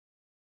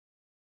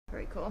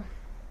Very cool.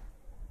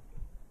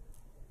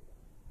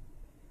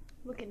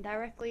 Looking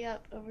directly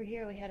up over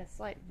here, we had a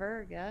slight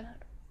Virga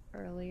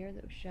earlier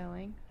that was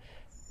showing.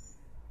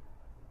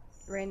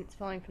 Rain that's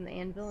falling from the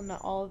anvil, and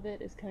not all of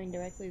it is coming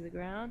directly to the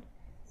ground.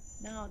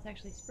 Now it's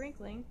actually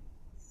sprinkling.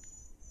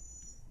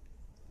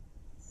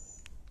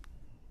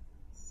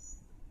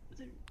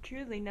 So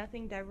truly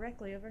nothing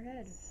directly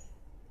overhead. Just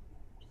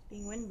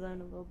being windblown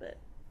a little bit.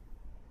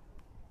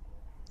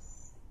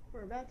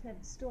 We're about to have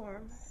a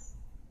storm.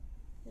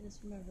 Hit us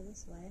from over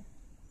this way.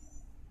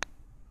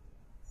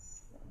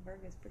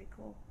 Virga's pretty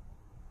cool.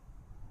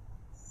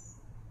 It's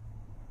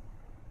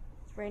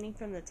raining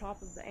from the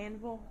top of the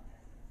anvil.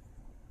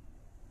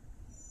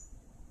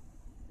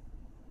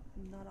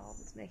 Not all of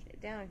it's making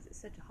it down because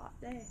it's such a hot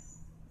day.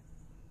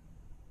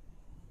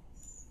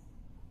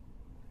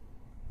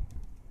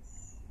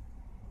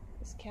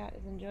 This cat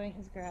is enjoying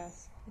his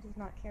grass. He does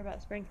not care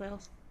about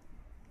springtails.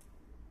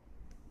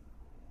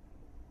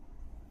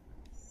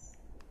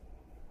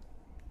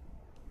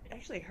 It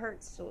actually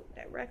hurts to look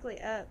directly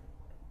up.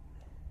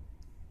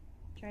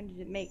 Trying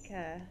to make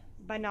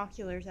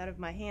binoculars out of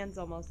my hands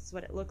almost is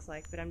what it looks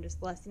like, but I'm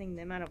just lessening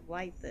the amount of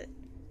light that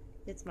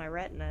hits my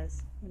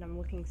retinas when I'm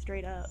looking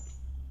straight up.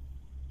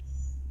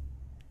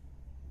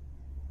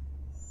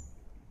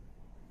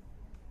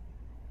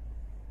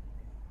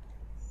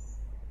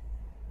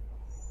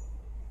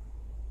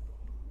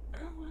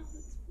 Oh well,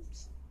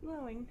 it's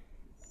blowing.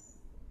 It's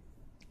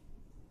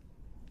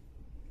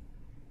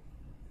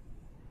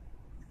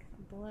kind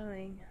of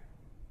blowing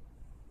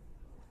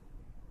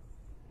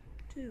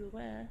to the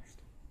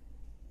west.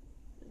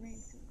 The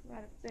rain's right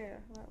up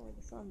there, right where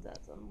the sun's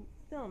at, so I'm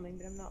filming,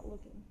 but I'm not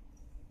looking.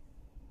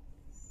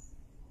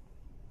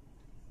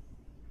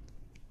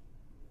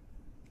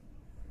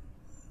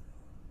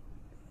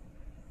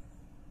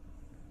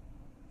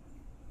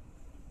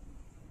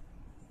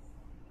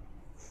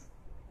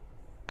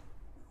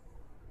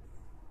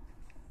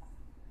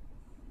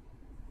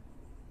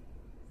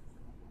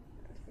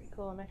 That's pretty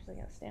cool. I'm actually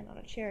going to stand on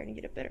a chair and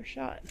get a better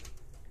shot.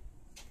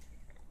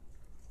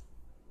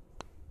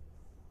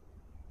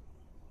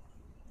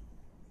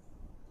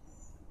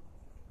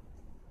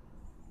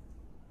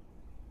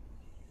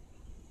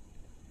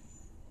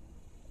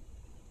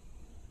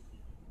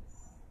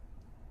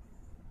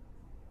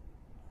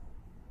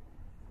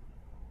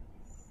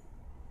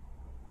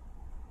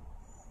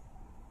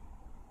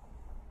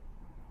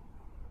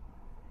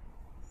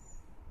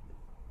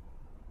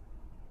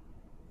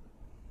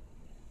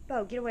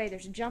 Bo, get away.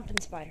 There's a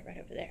jumping spider right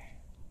over there.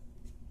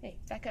 Hey,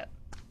 back up.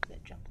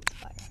 That jumping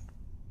spider.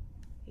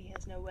 He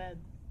has no web.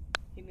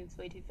 He moves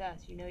way too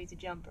fast. You know he's a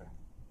jumper.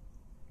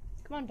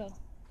 Come on, Bo.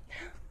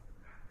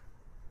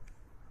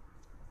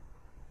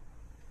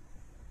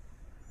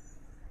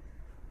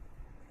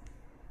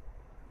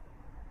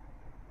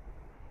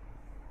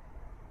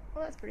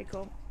 Well, that's pretty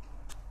cool.